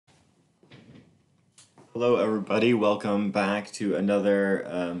Hello, everybody. Welcome back to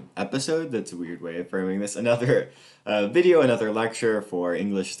another episode. That's a weird way of framing this. Another video, another lecture for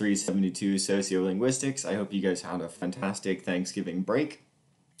English 372 sociolinguistics. I hope you guys had a fantastic Thanksgiving break.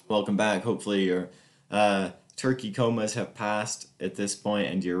 Welcome back. Hopefully, your turkey comas have passed at this point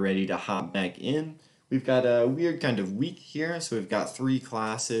and you're ready to hop back in. We've got a weird kind of week here, so we've got 3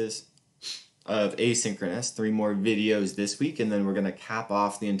 classes of asynchronous, 3 more videos this week, and then we're going to cap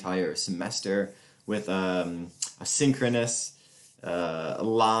off the entire semester with a synchronous,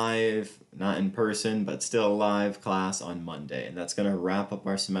 live, not in person, but still live class on Monday, and that's going to wrap up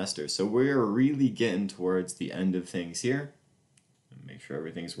our semester. So we're really getting towards the end of things here. Make sure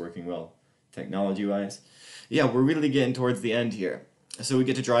everything's working well technology-wise. Yeah, we're really getting towards the end here. So we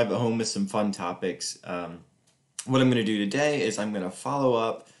get to drive it home with some fun topics. What I'm going to do today is I'm going to follow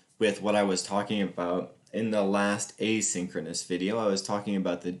up with what I was talking about in the last asynchronous video. I was talking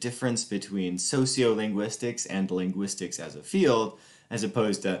about the difference between sociolinguistics and linguistics as a field, as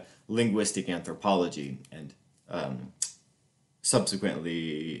opposed to linguistic anthropology and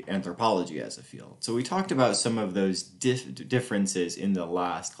subsequently anthropology as a field. So we talked about some of those differences in the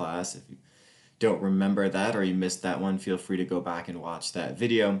last class. If you don't remember that or you missed that one, feel free to go back and watch that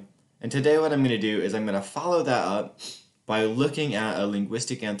video. And today what I'm going to do is I'm going to follow that up by looking at a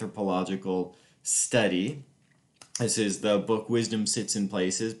linguistic anthropological study. This is the book Wisdom Sits in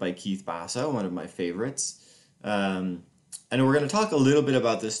Places by Keith Basso, one of my favorites. And we're going to talk a little bit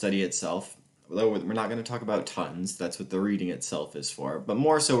about this study itself, although we're not going to talk about tons. That's what the reading itself is for. But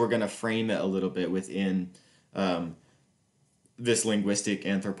more so, we're going to frame it a little bit within this linguistic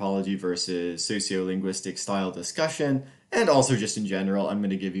anthropology versus sociolinguistic style discussion, and also just in general, I'm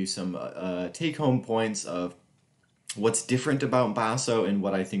going to give you some take-home points of what's different about Basso and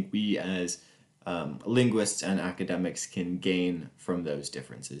what I think we as linguists and academics can gain from those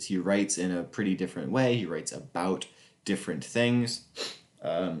differences. He writes in a pretty different way. He writes about different things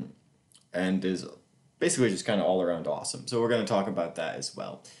and is basically just kind of all around awesome. So we're going to talk about that as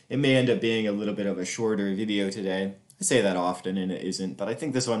well. It may end up being a little bit of a shorter video today. I say that often and it isn't, but I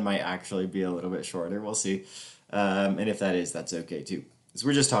think this one might actually be a little bit shorter. We'll see. And if that is, that's okay too. So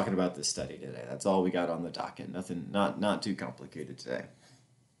we're just talking about this study today. That's all we got on the docket. Nothing, not too complicated today.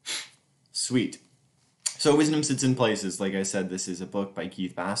 Sweet. So Wisdom Sits in Places. Like I said, this is a book by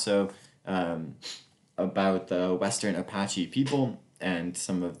Keith Basso about the Western Apache people and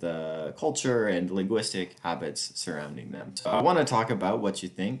some of the culture and linguistic habits surrounding them. So I want to talk about what you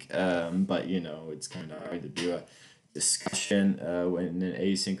think, but you know, it's kind of hard to do a discussion in an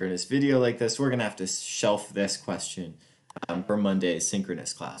asynchronous video like this. We're going to have to shelf this question for Monday's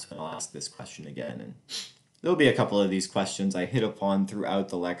synchronous class, when I'll ask this question again. And there'll be a couple of these questions I hit upon throughout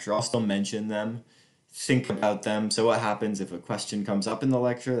the lecture. I'll still mention them, think about them. So what happens if a question comes up in the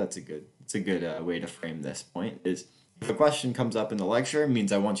lecture? That's a good way to frame this point. Is if a question comes up in the lecture, it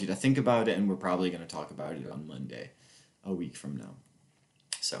means I want you to think about it, and we're probably going to talk about it on Monday, a week from now.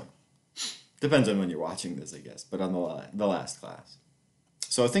 So depends on when you're watching this, I guess, but on the last class.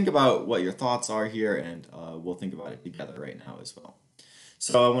 So think about what your thoughts are here, and we'll think about it together right now as well.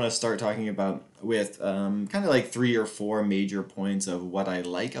 So I want to start talking about with kind of like 3 or 4 major points of what I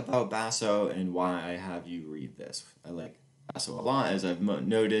like about Basso and why I have you read this. I like Basso a lot, as I've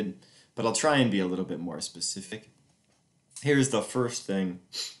noted, but I'll try and be a little bit more specific. Here's the first thing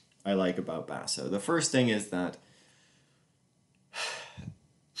I like about Basso. The first thing is that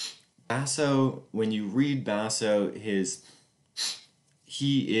Basso, when you read Basso,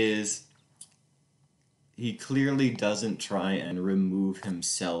 he clearly doesn't try and remove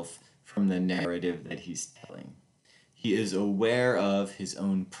himself from the narrative that he's telling. He is aware of his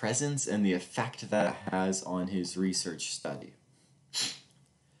own presence and the effect that it has on his research study.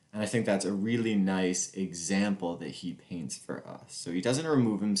 And I think that's a really nice example that he paints for us. So he doesn't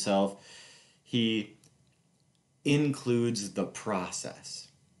remove himself. He includes the process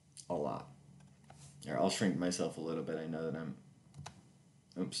a lot. Here, I'll shrink myself a little bit. I know that I'm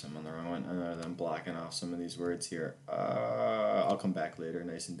on the wrong one. I know that I'm blocking off some of these words here. I'll come back later,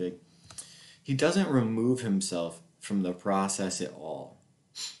 nice and big. He doesn't remove himself from the process at all.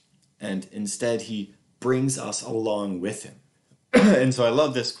 And instead, he brings us along with him. And so I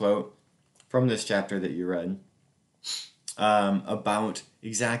love this quote from this chapter that you read about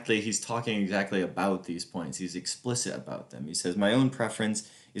he's talking exactly about these points. He's explicit about them. He says, "My own preference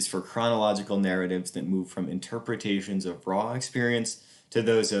is for chronological narratives that move from interpretations of raw experience to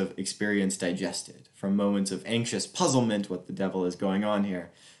those of experience digested, from moments of anxious puzzlement, what the devil is going on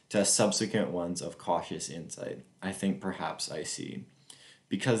here, to subsequent ones of cautious insight. I think perhaps I see.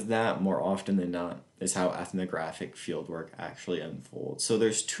 because that, more often than not, is how ethnographic fieldwork actually unfolds. So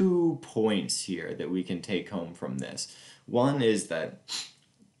there's 2 points here that we can take home from this. One is that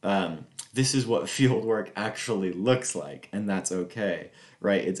this is what fieldwork actually looks like, and that's okay,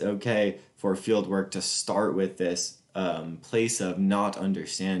 right? It's okay for fieldwork to start with this place of not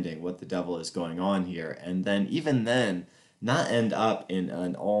understanding what the devil is going on here, and then, even then, not end up in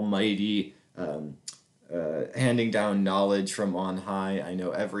an almighty handing down knowledge from on high, I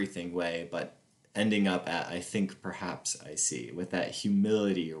know everything way, but ending up at, I think perhaps I see, with that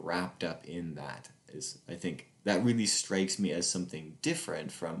humility wrapped up in that, is, I think, that really strikes me as something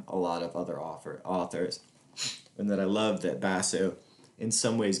different from a lot of other authors, and that I love that Basso in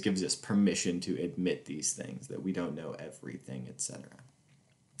some ways gives us permission to admit these things, that we don't know everything, etc.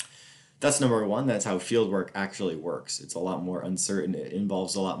 That's number one. That's how fieldwork actually works. It's a lot more uncertain. It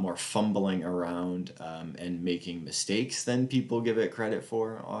involves a lot more fumbling around and making mistakes than people give it credit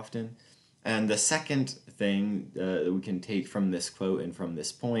for often. And the second thing that we can take from this quote and from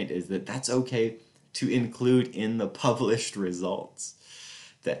this point is that that's okay to include in the published results.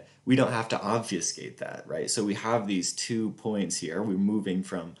 That we don't have to obfuscate that, right? So we have these 2 points here. We're moving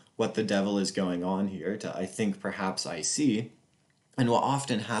from what the devil is going on here to I think perhaps I see. And what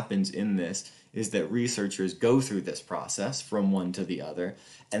often happens in this is that researchers go through this process from one to the other,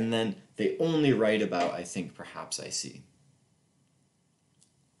 and then they only write about I think perhaps I see.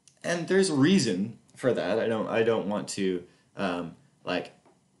 And there's a reason for that. I don't want to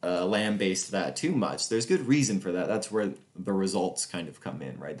lambaste that too much. There's good reason for that. That's where the results kind of come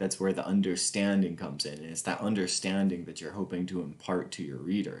in, right? That's where the understanding comes in. And it's that understanding that you're hoping to impart to your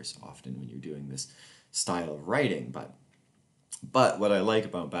readers often when you're doing this style of writing. But what I like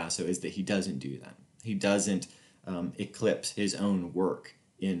about Basso is that he doesn't do that. He doesn't eclipse his own work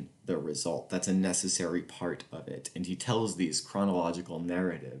in the result. That's a necessary part of it. And he tells these chronological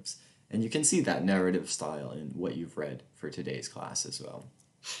narratives. And you can see that narrative style in what you've read for today's class as well.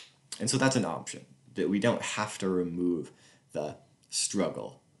 And so that's an option, that we don't have to remove the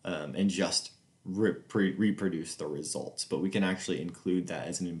struggle and just reproduce the results, but we can actually include that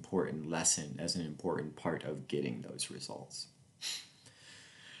as an important lesson, as an important part of getting those results.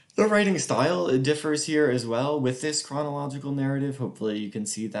 The writing style, it differs here as well with this chronological narrative. Hopefully you can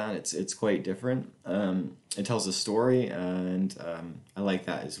see that it's quite different. It tells a story, and I like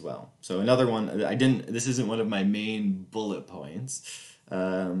that as well. So another one, this isn't one of my main bullet points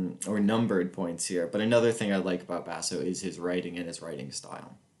or numbered points here, but another thing I like about Basso is his writing and his writing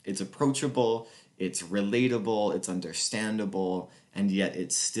style. It's approachable, it's relatable, it's understandable, and yet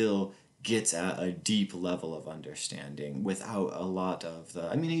it still gets at a deep level of understanding without a lot of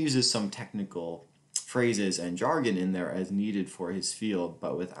he uses some technical phrases and jargon in there as needed for his field,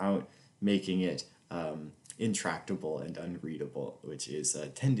 but without making it intractable and unreadable, which is a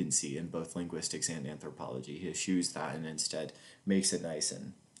tendency in both linguistics and anthropology. He eschews that and instead makes it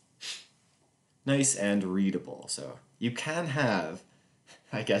nice and readable. So you can have,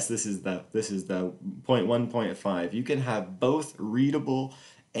 I guess this is the point 1.5, you can have both readable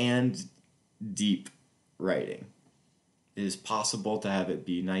and deep writing. It is possible to have it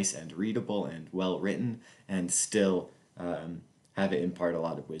be nice and readable and well written and still have it impart a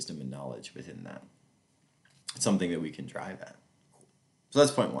lot of wisdom and knowledge within that. It's something that we can drive at. So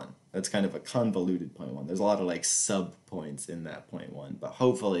that's point 1. That's kind of a convoluted point 1. There's a lot of sub points in that point 1, but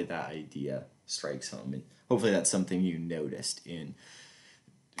hopefully that idea strikes home, and hopefully that's something you noticed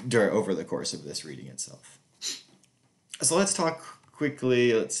over the course of this reading itself. So let's talk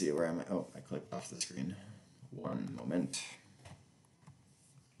quickly. Let's see, where am I? Oh, I clicked off the screen. One moment.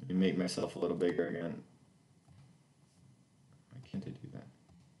 Let me make myself a little bigger again. Why can't I do that?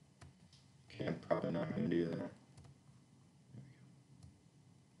 Okay, I'm probably not going to do that.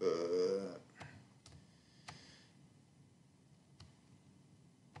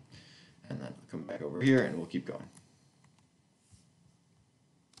 And then I'll come back over here and we'll keep going.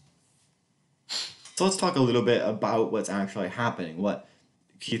 So let's talk a little bit about what's actually happening, what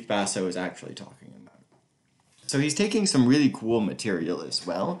Keith Basso is actually talking about. So he's taking some really cool material as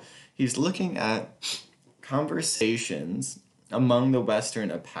well. He's looking at conversations among the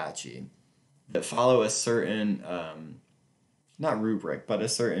Western Apache that follow a certain, not rubric, but a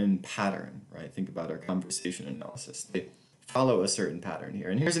certain pattern, right? Think about our conversation analysis. They follow a certain pattern here.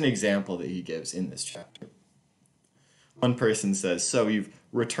 And here's an example that he gives in this chapter. One person says, so you've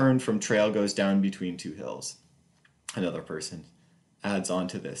returned from trail goes down between 2 hills. Another person adds on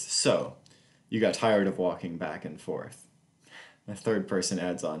to this, so you got tired of walking back and forth. A third person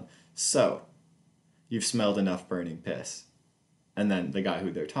adds on, so you've smelled enough burning piss. And then the guy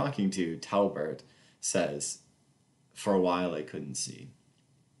who they're talking to, Talbert, says, for a while I couldn't see.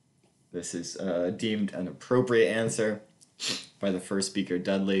 This is deemed an appropriate answer by the first speaker,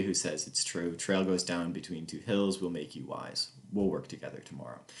 Dudley, who says it's true. Trail goes down between two hills, will make you wise. We'll work together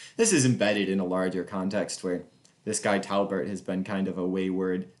tomorrow. This is embedded in a larger context where this guy Talbert has been kind of a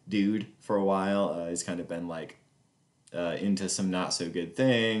wayward dude for a while. He's kind of been like into some not so good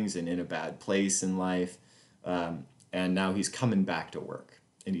things and in a bad place in life. And now he's coming back to work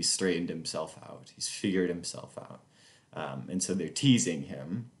and he's straightened himself out. He's figured himself out. And so they're teasing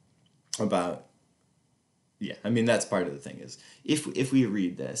him about, yeah, I mean, that's part of the thing is if we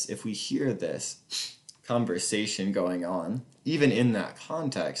read this, if we hear this conversation going on, even in that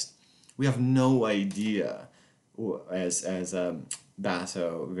context, we have no idea, as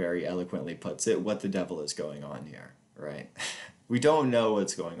Basso very eloquently puts it, what the devil is going on here, right? We don't know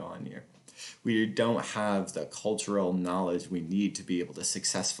what's going on here. We don't have the cultural knowledge we need to be able to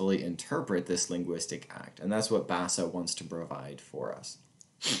successfully interpret this linguistic act, and that's what Basso wants to provide for us.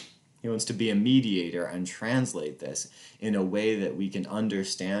 He wants to be a mediator and translate this in a way that we can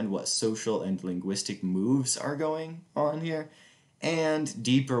understand what social and linguistic moves are going on here, and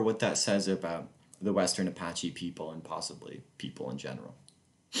deeper what that says about the Western Apache people and possibly people in general.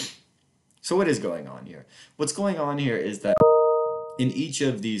 So what is going on here? What's going on here is that in each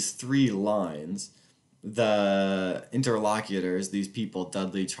of these three lines, the interlocutors, these people,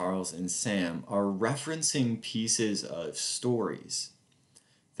 Dudley, Charles, and Sam, are referencing pieces of stories.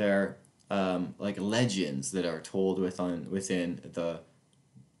 They're like legends that are told within the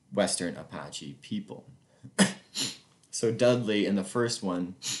Western Apache people. So Dudley, in the first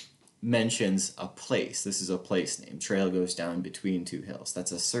one, mentions a place. This is a place name. Trail goes down between two hills.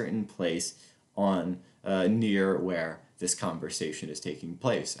 That's a certain place on near where this conversation is taking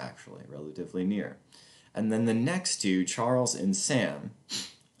place, actually, relatively near. And then the next two, Charles and Sam,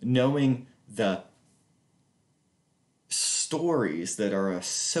 knowing the stories that are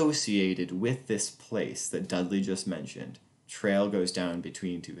associated with this place that Dudley just mentioned, Trail goes down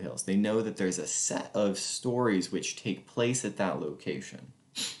between two hills. They know that there's a set of stories which take place at that location.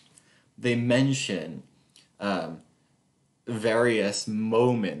 They mention various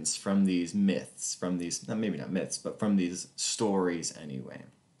moments from these myths, from these, maybe not myths, but from these stories anyway.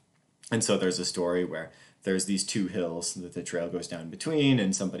 And so there's a story where there's these two hills that the trail goes down between,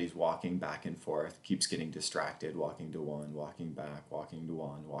 and somebody's walking back and forth, keeps getting distracted, walking to one, walking back, walking to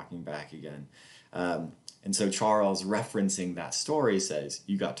one, walking back again. And so Charles, referencing that story, says,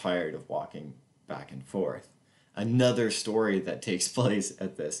 you got tired of walking back and forth. Another story that takes place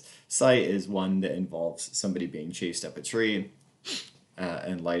at this site is one that involves somebody being chased up a tree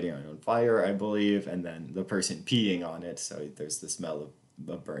and lighting on fire, I believe, and then the person peeing on it, so there's the smell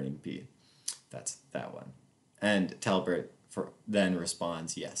of burning pee. That's that one. And Talbert then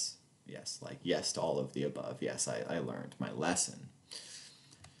responds, yes, like yes to all of the above. Yes, I learned my lesson.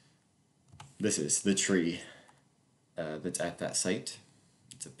 This is the tree that's at that site.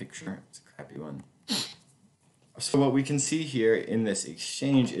 It's a picture. It's a crappy one. So what we can see here in this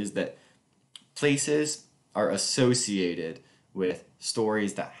exchange is that places are associated with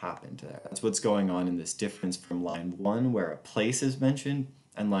stories that happened there. That's what's going on in this difference from line 1, where a place is mentioned,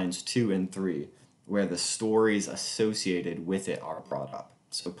 and lines 2 and 3, where the stories associated with it are brought up.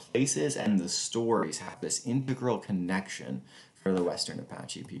 So places and the stories have this integral connection for the Western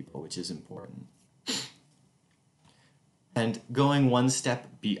Apache people, which is important. And going one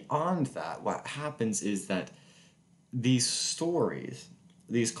step beyond that, what happens is that these stories,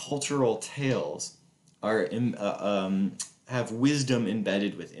 these cultural tales, are have wisdom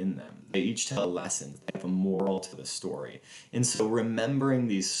embedded within them. They each tell a lesson. They have a moral to the story. And so remembering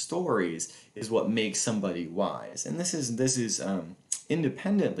these stories is what makes somebody wise. And this is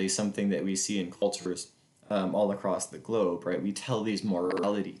independently something that we see in cultures all across the globe, right? We tell these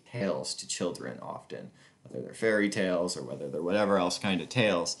morality tales to children often, whether they're fairy tales or whether they're whatever else kind of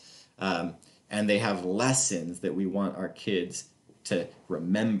tales. And they have lessons that we want our kids to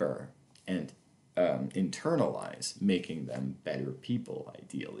remember and internalize, making them better people,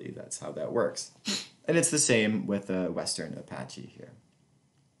 ideally. That's how that works. And it's the same with the Western Apache here.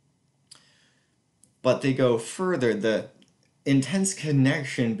 But they go further. The intense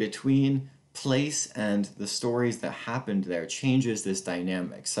connection between place and the stories that happened there changes this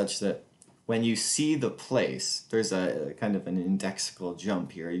dynamic, such that when you see the place, there's a kind of an indexical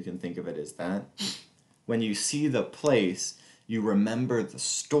jump here. You can think of it as that. When you see the place, you remember the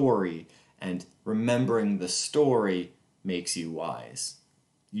story, and remembering the story makes you wise.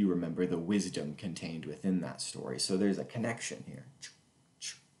 You remember the wisdom contained within that story. So there's a connection here.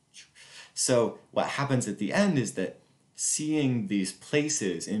 So what happens at the end is that seeing these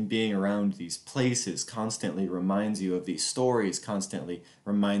places and being around these places constantly reminds you of these stories, constantly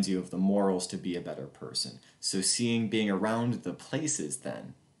reminds you of the morals to be a better person. So being around the places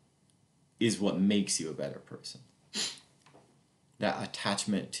then is what makes you a better person. That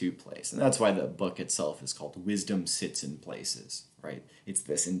attachment to place. And that's why the book itself is called Wisdom Sits in Places, right? It's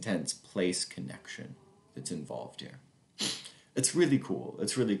this intense place connection that's involved here. It's really cool.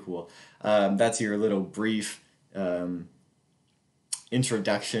 It's really cool. That's your little brief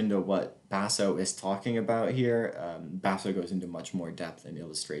introduction to what Basso is talking about here. Basso goes into much more depth and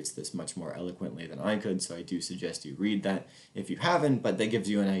illustrates this much more eloquently than I could, so I do suggest you read that if you haven't, but that gives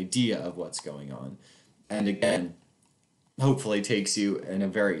you an idea of what's going on. And again, hopefully takes you in a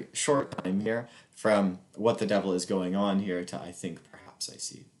very short time here from what the devil is going on here to I think perhaps I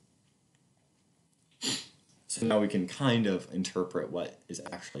see. So now we can kind of interpret what is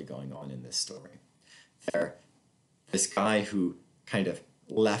actually going on in this story. This guy who kind of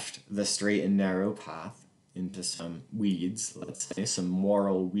left the straight and narrow path into some weeds, let's say, some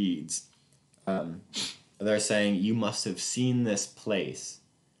moral weeds. They're saying, you must have seen this place,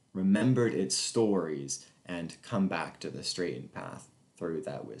 remembered its stories, and come back to the straightened path through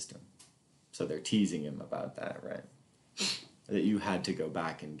that wisdom. So they're teasing him about that, right? That you had to go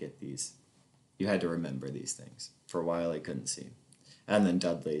back and get these. You had to remember these things. For a while I couldn't see. And then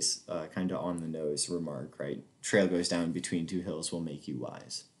Dudley's kind of on the nose remark, right? Trail goes down between two hills will make you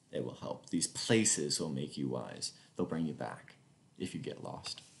wise. It will help. These places will make you wise. They'll bring you back if you get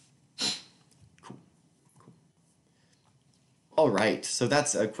lost. Cool. All right, so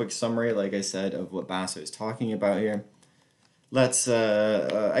that's a quick summary, like I said, of what Basso is talking about here. Let's,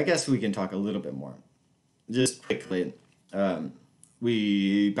 I guess we can talk a little bit more. Just quickly,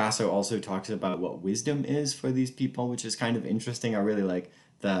 Basso also talks about what wisdom is for these people, which is kind of interesting. I really like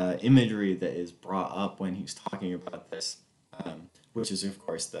the imagery that is brought up when he's talking about this, which is, of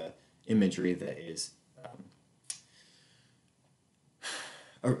course, the imagery that is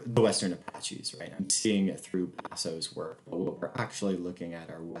the Western Apaches, right? I'm seeing it through Basso's work, but what we're actually looking at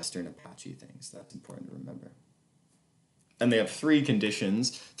are Western Apache things. That's important to remember. And they have three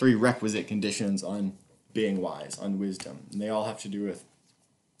requisite conditions on being wise, on wisdom. And they all have to do with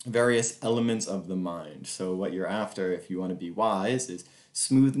various elements of the mind. So what you're after, if you want to be wise, is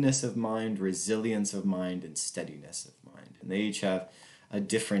smoothness of mind, resilience of mind, and steadiness of mind. And they each have a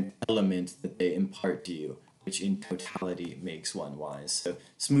different element that they impart to you, which in totality makes one wise. So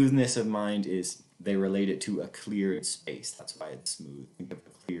smoothness of mind is, they relate it to a cleared space. That's why it's smooth. Think of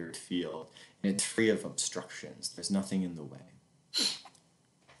a cleared field. And it's free of obstructions. There's nothing in the way.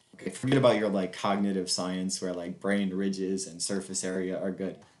 Okay, forget about your cognitive science where brain ridges and surface area are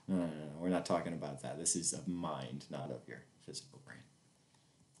good. No, we're not talking about that. This is of mind, not of your physical brain.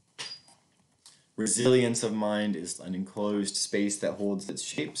 Resilience of mind is an enclosed space that holds its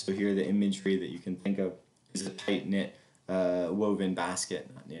shape. So here the imagery that you can think of is a tight-knit woven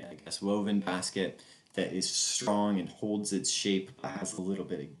basket. Woven basket that is strong and holds its shape but has a little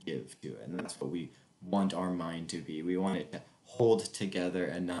bit of give to it. And that's what we want our mind to be. We want it to hold together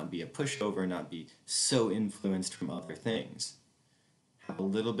and not be a pushover, not be so influenced from other things. Have a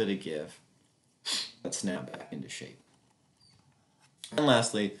little bit of give, but snap back into shape. And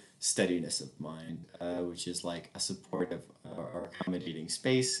lastly, steadiness of mind, which is like a supportive or accommodating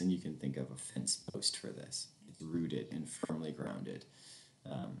space, and you can think of a fence post for this. It's rooted and firmly grounded.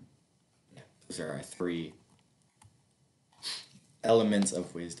 Those are our three elements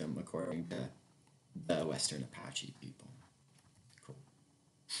of wisdom according to the Western Apache people. Cool.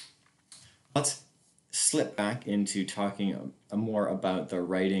 Let's slip back into talking more about the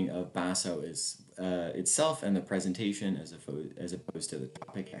writing of Basso itself and the presentation as opposed to the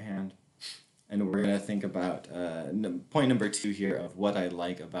topic at hand. And we're going to think about point number 2 here of what I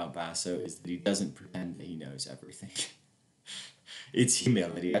like about Basso is that he doesn't pretend that he knows everything. It's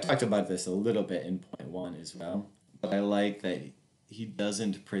humility. I talked about this a little bit in point 1 as well, but I like that he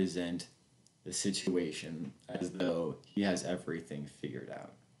doesn't present the situation as though he has everything figured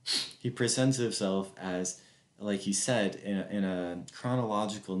out. He presents himself as, like he said, in a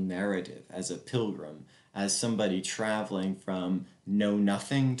chronological narrative, as a pilgrim, as somebody traveling from know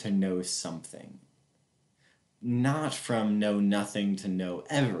nothing to know something. Not from know nothing to know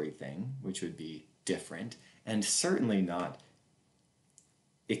everything, which would be different, and certainly not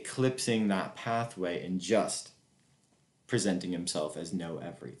eclipsing that pathway and just presenting himself as know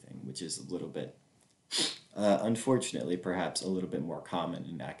everything, which is a little bit, unfortunately, perhaps a little bit more common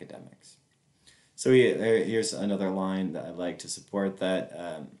in academics. So here's another line that I like to support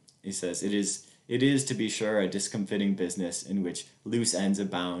that. He says, "It is It is, to be sure, a discomfiting business in which loose ends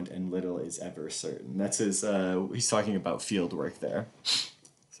abound and little is ever certain. That's he's talking about field work there.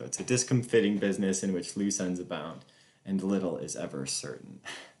 So it's a discomfiting business in which loose ends abound and little is ever certain.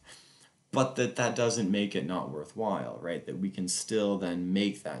 But that doesn't make it not worthwhile, right? That we can still then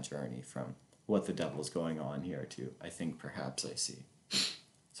make that journey from what the devil's going on here to, I think perhaps I see.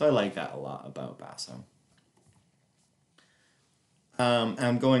 So I like that a lot about Basso.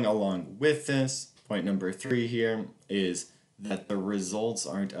 I'm going along with this. Point number 3 here is that the results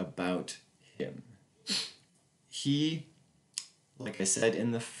aren't about him. He, like I said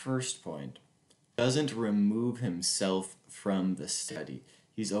in the first point, doesn't remove himself from the study.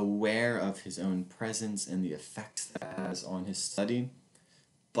 He's aware of his own presence and the effects that has on his study,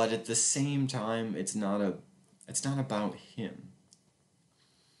 but at the same time, it's not about him.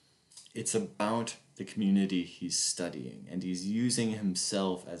 It's about the community he's studying, and he's using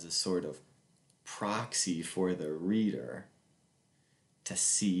himself as a sort of proxy for the reader to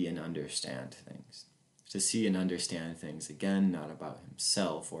see and understand things. To see and understand things, again, not about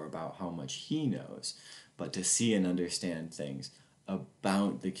himself or about how much he knows, but to see and understand things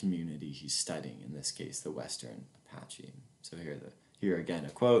about the community he's studying, in this case, the Western Apache. So here again a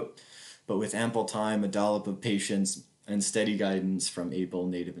quote, "But with ample time, a dollop of patience, and steady guidance from able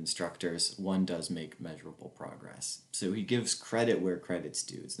native instructors, one does make measurable progress." So he gives credit where credit's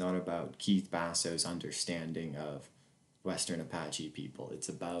due. It's not about Keith Basso's understanding of Western Apache people. It's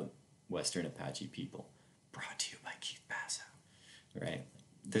about Western Apache people. Brought to you by Keith Basso, right?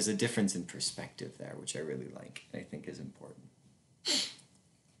 There's a difference in perspective there, which I really like, and I think is important.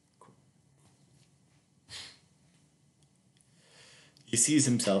 Cool. He sees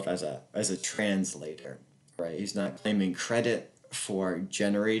himself as a translator, right? He's not claiming credit for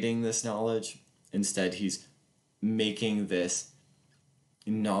generating this knowledge. Instead, he's making this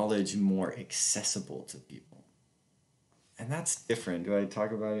knowledge more accessible to people. And that's different. Do I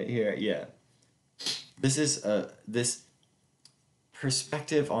talk about it here? Yeah. This is this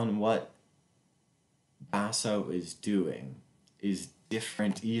perspective on what Basso is doing is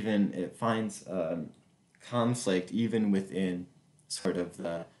different. Even it finds conflict even within sort of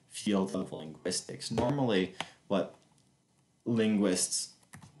the field of linguistics. Normally, what linguists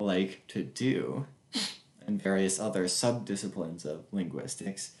like to do, and various other subdisciplines of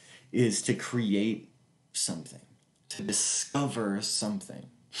linguistics, is to create something, to discover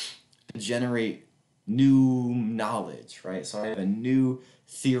something, to generate new knowledge, right? So I have a new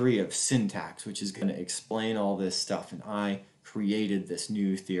theory of syntax, which is going to explain all this stuff, and I created this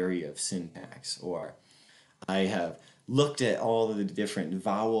new theory of syntax. Or I have looked at all of the different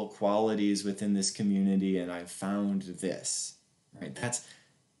vowel qualities within this community, and I found this, right? That's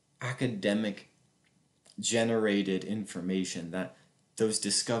academic generated information. That those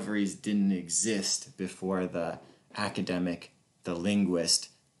discoveries didn't exist before the academic, the linguist,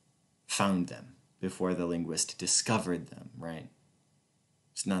 found them, before the linguist discovered them, right?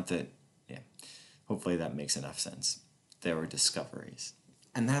 It's not that, yeah, hopefully that makes enough sense. There were discoveries.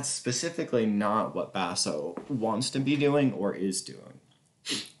 And that's specifically not what Basso wants to be doing or is doing.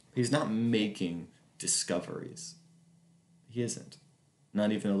 He's not making discoveries. He isn't.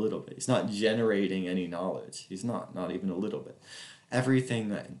 Not even a little bit. He's not generating any knowledge. He's not even a little bit. Everything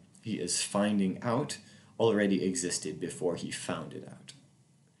that he is finding out already existed before he found it out.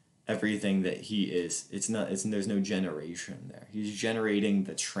 Everything that he is, there's no generation there. He's generating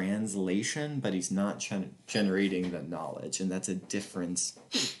the translation, but he's not generating the knowledge, and that's a difference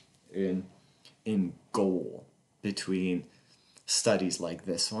in goal between studies like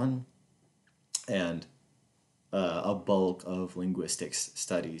this one and a bulk of linguistics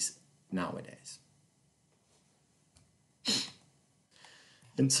studies nowadays.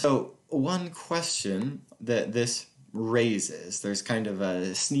 And so one question that this raises, there's kind of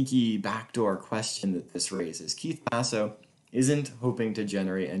a sneaky backdoor question that this raises. Keith Basso isn't hoping to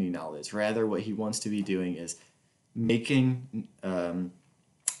generate any knowledge. Rather, what he wants to be doing is making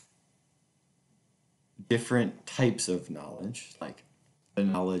different types of knowledge, like the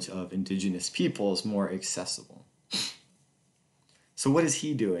knowledge of indigenous peoples, more accessible. So what is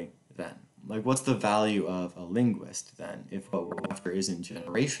he doing then? Like, what's the value of a linguist then, if what we're after isn't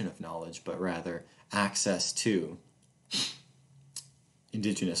generation of knowledge, but rather access to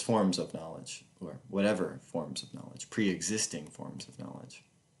indigenous forms of knowledge, or whatever forms of knowledge, pre-existing forms of knowledge,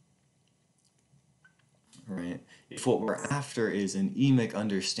 right? If what we're after is an emic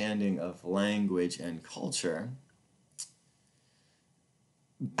understanding of language and culture,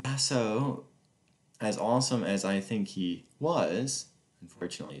 Basso, as awesome as I think he was,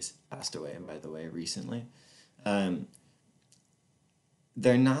 unfortunately he's passed away, by the way, recently,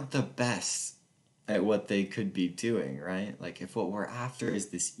 they're not the best at what they could be doing, right? Like if what we're after is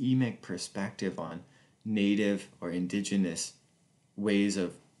this emic perspective on native or indigenous ways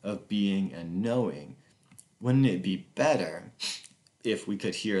of being and knowing, wouldn't it be better if we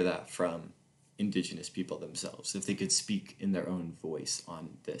could hear that from indigenous people themselves, if they could speak in their own voice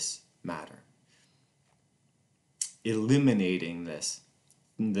on this matter? Eliminating this,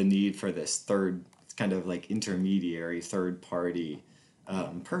 the need for this third, kind of like intermediary, third party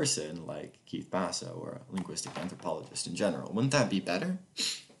person like Keith Basso or a linguistic anthropologist in general. Wouldn't that be better?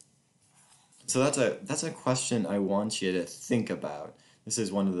 So that's a question I want you to think about. This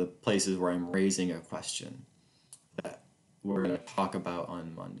is one of the places where I'm raising a question that we're going to talk about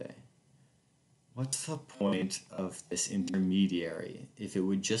on Monday. What's the point of this intermediary if it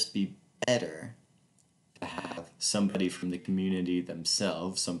would just be better to have somebody from the community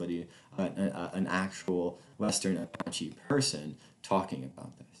themselves, somebody, an actual Western Apache person talking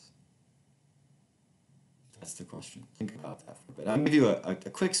about this? That's the question. Think about that for a bit. I'll give you a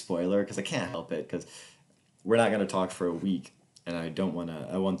quick spoiler because I can't help it, because we're not going to talk for a week, and I don't want to.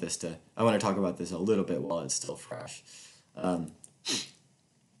 I want to talk about this a little bit while it's still fresh.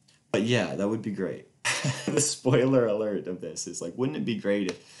 But yeah, that would be great. The spoiler alert of this is like, wouldn't it be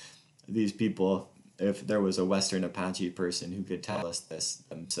great if these people, if there was a Western Apache person who could tell us this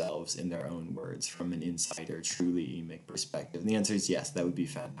themselves in their own words from an insider, truly emic perspective? And the answer is yes, that would be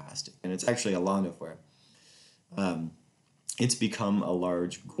fantastic. And it's actually a lot of where it's become a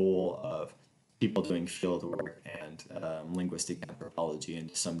large goal of people doing field work and linguistic anthropology, and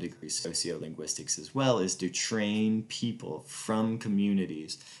to some degree sociolinguistics as well, is to train people from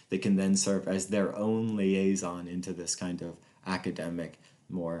communities that can then serve as their own liaison into this kind of academic,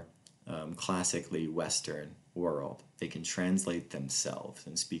 more classically Western world. They can translate themselves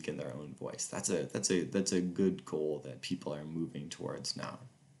and speak in their own voice. That's a good goal that people are moving towards now.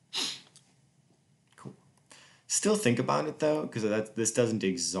 Still think about it though, because this doesn't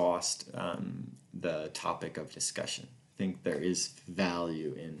exhaust the topic of discussion. I think there is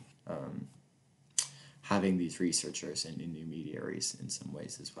value in having these researchers and intermediaries in some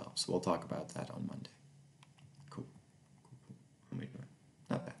ways as well. So we'll talk about that on Monday. Cool. How am I doing?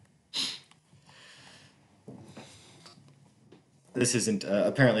 Not bad. This isn't,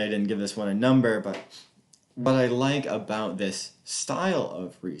 apparently I didn't give this one a number, but what I like about this style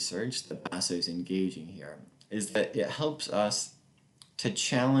of research that Basso is engaging here is that it helps us to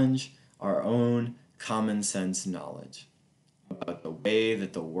challenge our own common sense knowledge about the way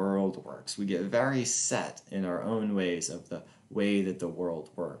that the world works. We get very set in our own ways of the way that the world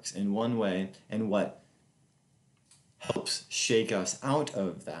works in one way, and what helps shake us out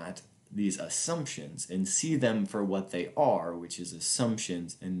of that, these assumptions, and see them for what they are, which is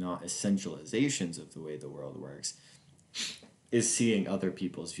assumptions and not essentializations of the way the world works, is seeing other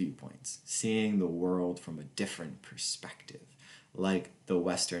people's viewpoints, seeing the world from a different perspective, like the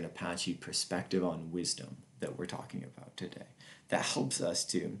Western Apache perspective on wisdom that we're talking about today. That helps us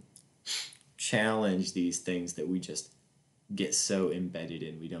to challenge these things that we just get so embedded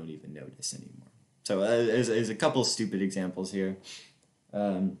in we don't even notice anymore. So there's a couple stupid examples here.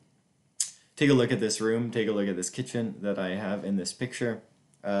 Take a look at this room, take a look at this kitchen that I have in this picture.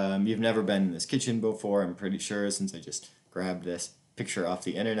 You've never been in this kitchen before, I'm pretty sure, since I just grabbed this picture off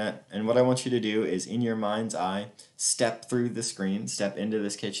the internet. And what I want you to do is, in your mind's eye, step through the screen, step into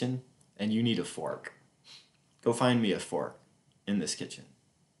this kitchen, and you need a fork. Go find me a fork in this kitchen.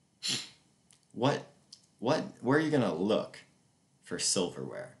 Where are you gonna look for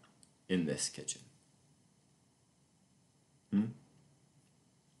silverware in this kitchen?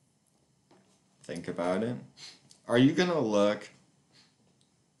 Think about it. Are you gonna look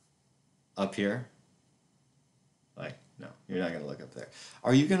up here? Like, no, you're not gonna look up there.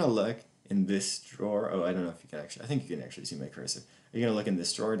 Are you gonna look in this drawer? Oh, I don't know if you can actually, I think you can actually see my cursor. Are you gonna look in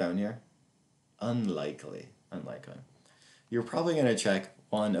this drawer down here? Unlikely. You're probably gonna check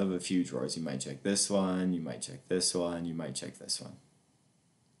one of a few drawers. You might check this one, you might check this one, you might check this one.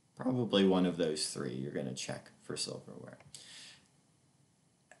 Probably one of those three you're gonna check for silverware.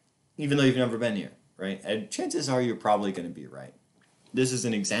 Even though you've never been here, right? And chances are you're probably gonna be right. This is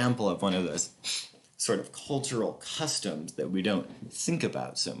an example of one of those sort of cultural customs that we don't think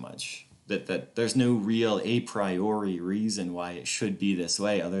about so much. That there's no real a priori reason why it should be this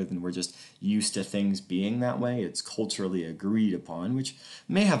way, other than we're just used to things being that way. It's culturally agreed upon, which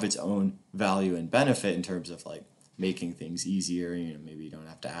may have its own value and benefit in terms of like making things easier. You know, maybe you don't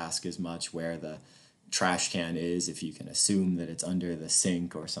have to ask as much where the trash can is if you can assume that it's under the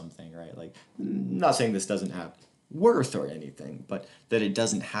sink or something, right? Like, not saying this doesn't have worth or anything, but that it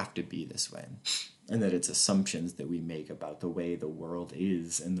doesn't have to be this way. and that it's assumptions that we make about the way the world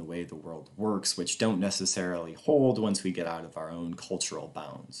is and the way the world works, which don't necessarily hold once we get out of our own cultural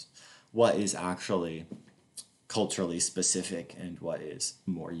bounds. What is actually culturally specific and what is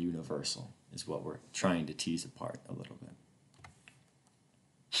more universal is what we're trying to tease apart a little bit.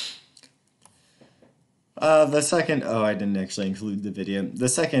 The second, I didn't actually include the video. The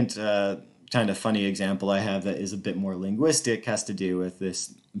second kind of funny example I have that is a bit more linguistic has to do with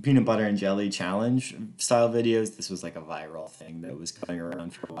this peanut butter and jelly challenge style videos. This was like a viral thing that was going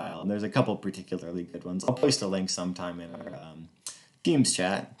around for a while, and there's a couple particularly good ones. I'll post a link sometime in our Teams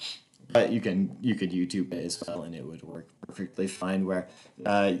chat, but you could YouTube it as well, and it would work perfectly fine. Where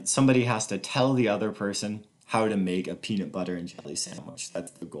somebody has to tell the other person how to make a peanut butter and jelly sandwich.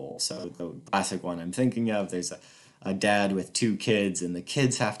 That's the goal. So the classic one I'm thinking of, there's a dad with 2 kids, and the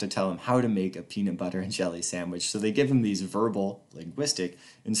kids have to tell him how to make a peanut butter and jelly sandwich. So they give him these verbal, linguistic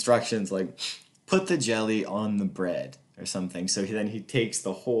instructions like, put the jelly on the bread or something. So then he takes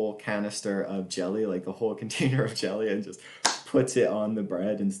the whole canister of jelly, like the whole container of jelly, and just puts it on the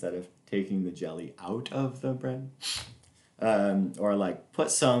bread instead of taking the jelly out of the bread. Or like, put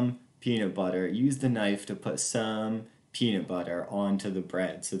some peanut butter, use the knife to put some peanut butter onto the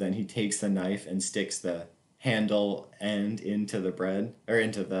bread. So then he takes the knife and sticks the handle end into the bread, or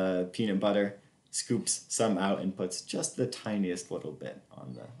into the peanut butter, scoops some out and puts just the tiniest little bit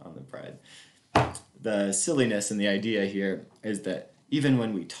on the bread. The silliness and the idea here is that even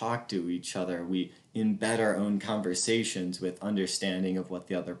when we talk to each other, we embed our own conversations with understanding of what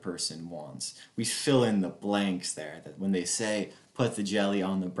the other person wants. We fill in the blanks there, that when they say, put the jelly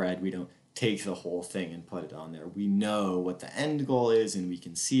on the bread, we don't take the whole thing and put it on there. We know what the end goal is, and we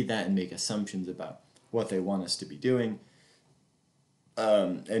can see that and make assumptions about what they want us to be doing.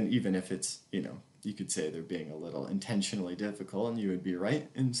 And even if it's, you could say they're being a little intentionally difficult, and you would be right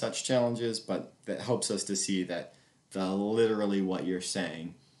in such challenges, but that helps us to see that literally what you're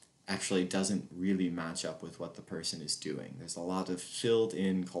saying actually doesn't really match up with what the person is doing. There's a lot of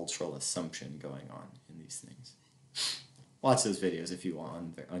filled-in cultural assumption going on in these things. Watch those videos if you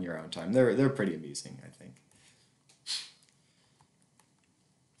want on your own time. They're pretty amusing, I think.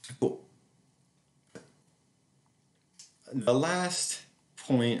 Cool. The last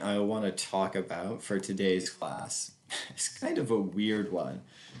point I want to talk about for today's class is kind of a weird one.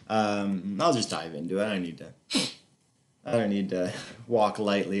 I'll just dive into it. I don't need to walk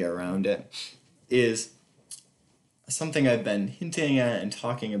lightly around it. Is something I've been hinting at and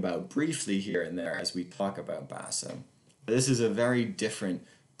talking about briefly here and there as we talk about Basso. This is a very different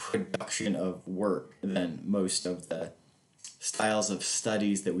production of work than most of the styles of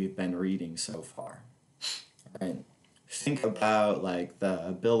studies that we've been reading so far. Right? Think about like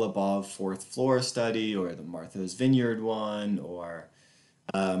the Bilibov Fourth Floor study, or the Martha's Vineyard one, or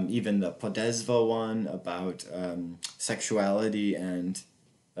even the Podesva one about sexuality and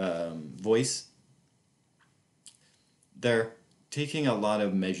voice. They're taking a lot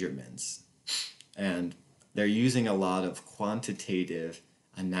of measurements, and they're using a lot of quantitative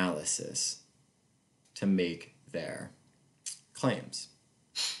analysis to make their claims.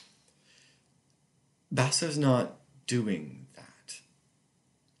 Basso's not doing that.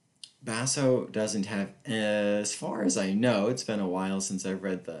 Basso doesn't have, as far as I know, it's been a while since I've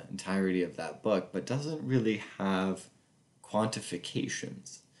read the entirety of that book, but doesn't really have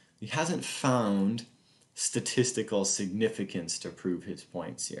quantifications. He hasn't found statistical significance to prove his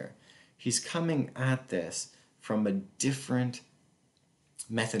points here. He's coming at this from a different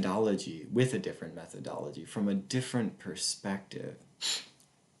methodology, with a different methodology, from a different perspective.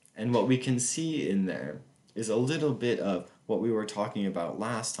 And what we can see in there is a little bit of what we were talking about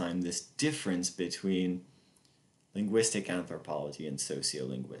last time, this difference between linguistic anthropology and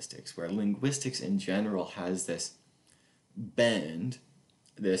sociolinguistics, where linguistics in general has this bend,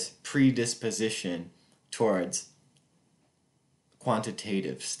 this predisposition towards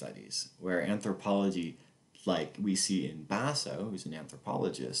quantitative studies, where anthropology, like we see in Basso, who's an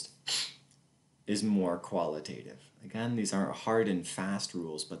anthropologist, is more qualitative. Again, these aren't hard and fast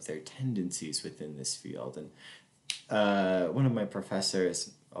rules, but they're tendencies within this field. And one of my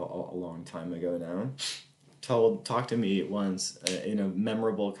professors, a long time ago now, talked to me once in a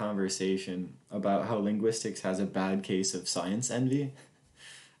memorable conversation about how linguistics has a bad case of science envy,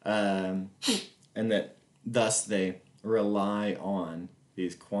 and that thus they rely on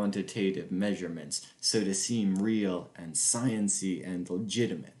these quantitative measurements so to seem real and sciencey and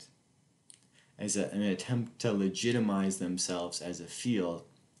legitimate. As an attempt to legitimize themselves as a field,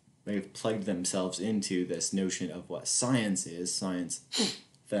 they've plugged themselves into this notion of what science is,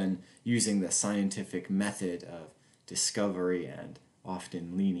 then using the scientific method of discovery and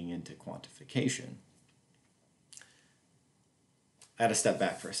often leaning into quantification. I had to step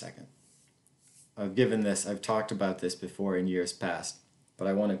back for a second. I've talked about this before in years past, but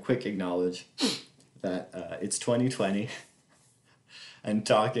I want to quick acknowledge that it's 2020 and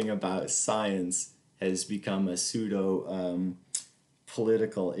talking about science has become a pseudo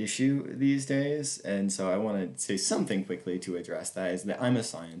political issue these days. And so I want to say something quickly to address that, is that I'm a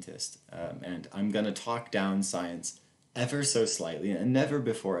scientist, and I'm going to talk down science ever so slightly, and never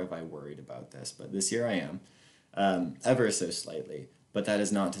before have I worried about this, but this year I am, ever so slightly. But that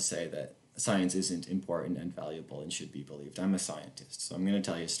is not to say that science isn't important and valuable and should be believed. I'm a scientist, so I'm going to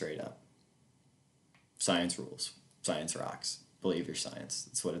tell you straight up. Science rules. Science rocks. Believe your science.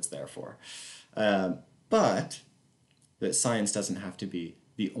 That's what it's there for. But that science doesn't have to be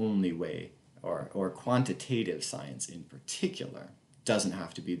the only way, or quantitative science in particular doesn't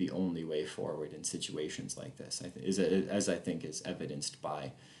have to be the only way forward in situations like this, as I think is evidenced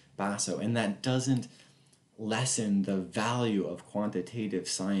by Basso. And that doesn't lessen the value of quantitative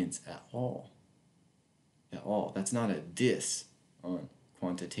science at all. At all. That's not a diss on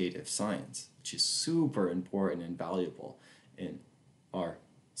quantitative science, which is super important and valuable in our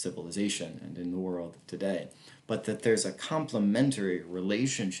civilization and in the world today. But that there's a complementary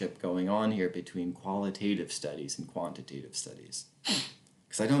relationship going on here between qualitative studies and quantitative studies.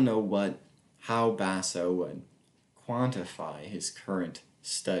 Because I don't know how Basso would quantify his current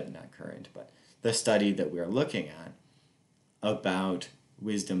study, not current, but the study that we're looking at about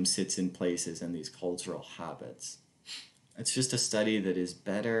wisdom sits in places and these cultural habits. It's just a study that is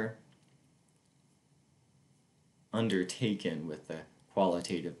better undertaken with the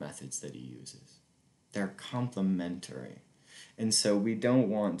qualitative methods that he uses. They're complementary. And so we're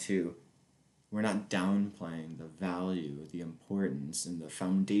not downplaying the value, the importance, and the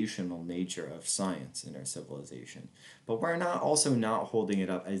foundational nature of science in our civilization. But we're also not holding it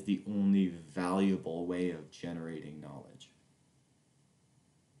up as the only valuable way of generating knowledge.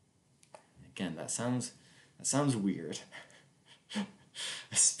 Again, that sounds weird,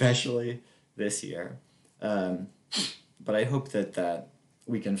 especially this year. But I hope that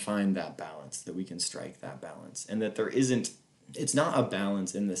we can find that balance, that we can strike that balance, and that it's not a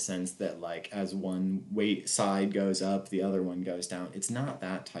balance in the sense that, like, as one side goes up, the other one goes down. It's not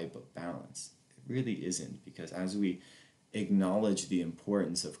that type of balance. It really isn't, because as we acknowledge the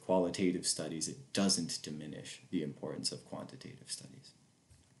importance of qualitative studies, it doesn't diminish the importance of quantitative studies.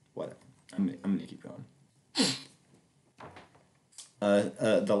 Whatever. I'm gonna keep going.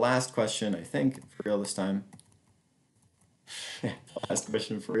 The last question, I think, for real this time. The last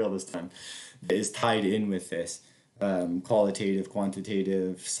question for real this time is tied in with this. Qualitative,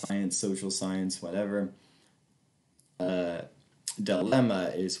 quantitative, science, social science, whatever.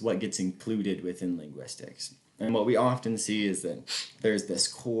 Dilemma is what gets included within linguistics. And what we often see is that there's this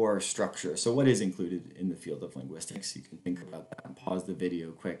core structure. So what is included in the field of linguistics? You can think about that and pause the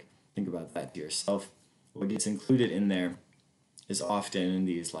video quick. Think about that to yourself. What gets included in there is often in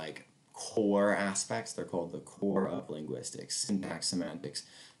these like core aspects. They're called the core of linguistics: syntax, semantics,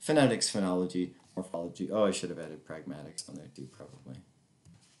 phonetics, phonology, morphology. Oh, I should have added pragmatics on there too, probably.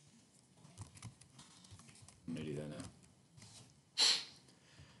 I'm going to do that now.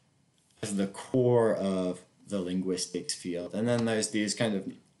 As the core of the linguistics field. And then there's these kind of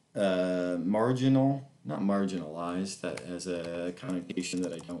not marginalized, that has a connotation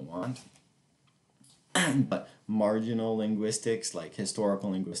that I don't want, but marginal linguistics, like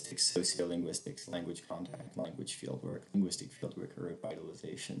historical linguistics, sociolinguistics, language contact, language fieldwork, linguistic fieldwork, or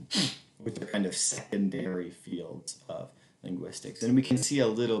revitalization, which are kind of secondary fields of linguistics. And we can see a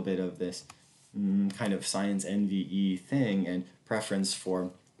little bit of this kind of science NVE thing and preference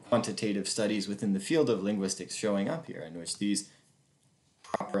for quantitative studies within the field of linguistics showing up here, in which these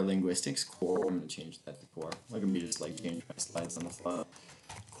proper linguistics, core, I'm going to change that to core. Look at me just like change my slides on the fly.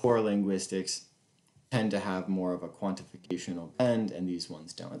 Core linguistics tend to have more of a quantificational bend, and these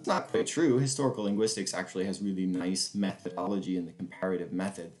ones don't. It's not quite true. Historical linguistics actually has really nice methodology in the comparative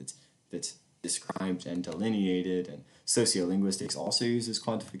method that's described and delineated, and sociolinguistics also uses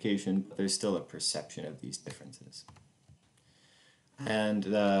quantification, but there's still a perception of these differences. And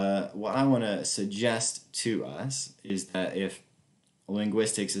what I want to suggest to us is that if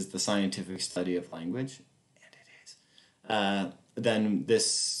linguistics is the scientific study of language, and it is, then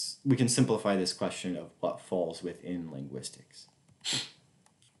we can simplify this question of what falls within linguistics.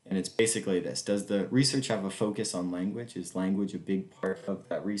 And it's basically this: does the research have a focus on language? Is language a big part of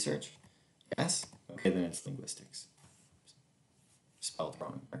that research? Yes? Okay, then it's linguistics. Spelled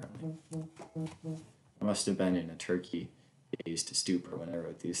wrong, apparently. I must have been in a turkey-based stupor when I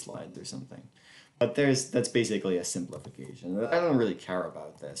wrote these slides or something. But that's basically a simplification. I don't really care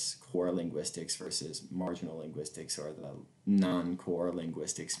about this core linguistics versus marginal linguistics or the non-core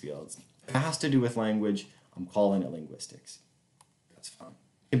linguistics fields. If it has to do with language, I'm calling it linguistics. That's fine.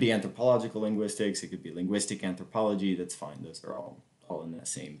 It could be anthropological linguistics, it could be linguistic anthropology, that's fine. Those are all in that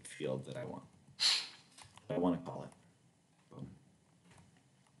same field that I want to call it.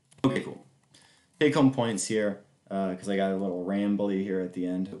 Okay, cool. Take home points here, because I got a little rambly here at the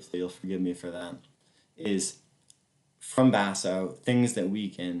end. Hopefully you'll forgive me for that. Is from Basso, things that we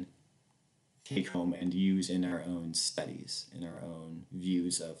can take home and use in our own studies, in our own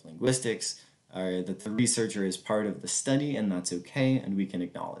views of linguistics, are that the researcher is part of the study, and that's okay, and we can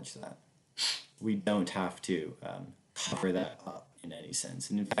acknowledge that. We don't have to cover that up in any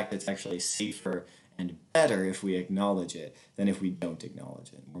sense. And in fact, it's actually safer and better if we acknowledge it than if we don't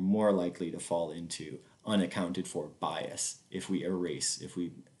acknowledge it. We're more likely to fall into unaccounted for bias if we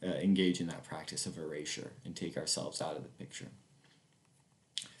engage in that practice of erasure and take ourselves out of the picture.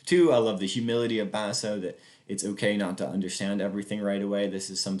 2, I love the humility of Basso, that it's okay not to understand everything right away. This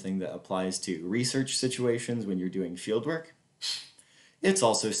is something that applies to research situations when you're doing fieldwork. It's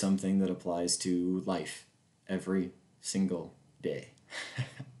also something that applies to life every single day.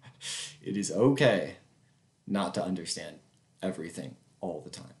 It is okay not to understand everything all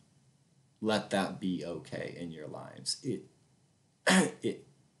the time. Let that be okay in your lives. It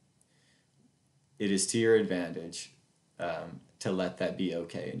is to your advantage to let that be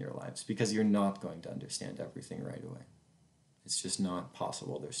okay in your lives, because you're not going to understand everything right away. It's just not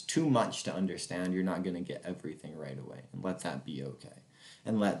possible. There's too much to understand. You're not going to get everything right away, and let that be okay.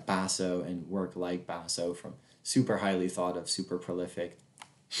 And let Basso and work like Basso, from super highly thought of, super prolific,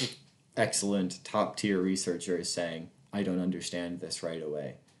 excellent, top-tier researchers saying, I don't understand this right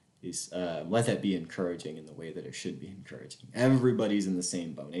away, let that be encouraging in the way that it should be encouraging. Everybody's in the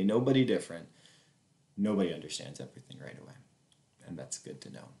same boat. Ain't nobody different. Nobody understands everything right away. And that's good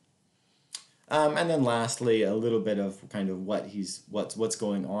to know. And then lastly, a little bit of kind of what's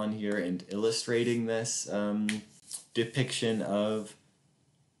going on here, and illustrating this depiction of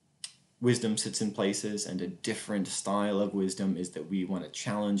wisdom sits in places, and a different style of wisdom is that we want to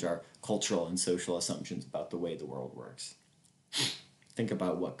challenge our cultural and social assumptions about the way the world works. Think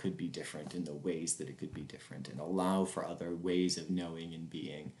about what could be different in the ways that it could be different, and allow for other ways of knowing and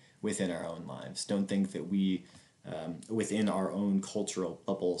being within our own lives. Don't think that we, within our own cultural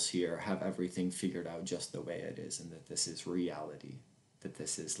bubbles here, have everything figured out just the way it is, and that this is reality, that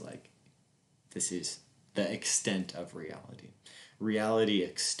this is the extent of reality. Reality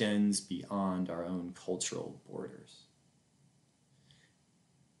extends beyond our own cultural borders.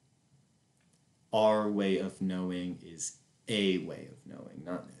 Our way of knowing is a way of knowing,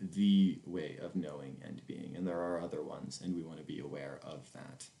 not the way of knowing and being. And there are other ones, and we want to be aware of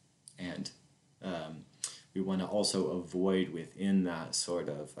that. And we want to also avoid within that sort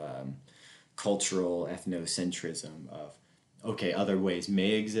of cultural ethnocentrism of, okay, other ways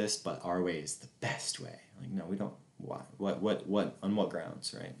may exist, but our way is the best way. Like, no, we don't. Why? What? On what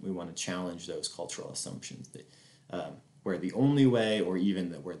grounds, right? We want to challenge those cultural assumptions that we're the only way, or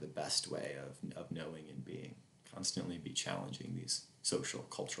even that we're the best way of knowing and being. Constantly be challenging these social,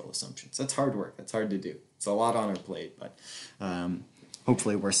 cultural assumptions. That's hard work. That's hard to do. It's a lot on our plate, but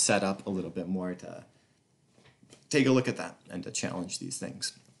hopefully we're set up a little bit more to take a look at that and to challenge these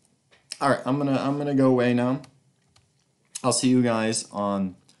things. All right, I'm gonna go away now. I'll see you guys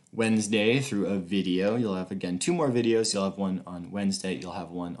on Wednesday through a video. You'll have, again, 2 more videos. You'll have one on Wednesday, you'll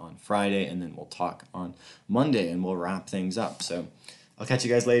have one on Friday, and then we'll talk on Monday, and we'll wrap things up. So I'll catch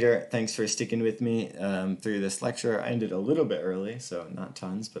you guys later. Thanks for sticking with me through this lecture. I ended a little bit early, so not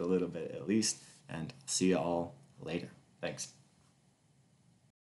tons, but a little bit at least, and I'll see you all later. Thanks.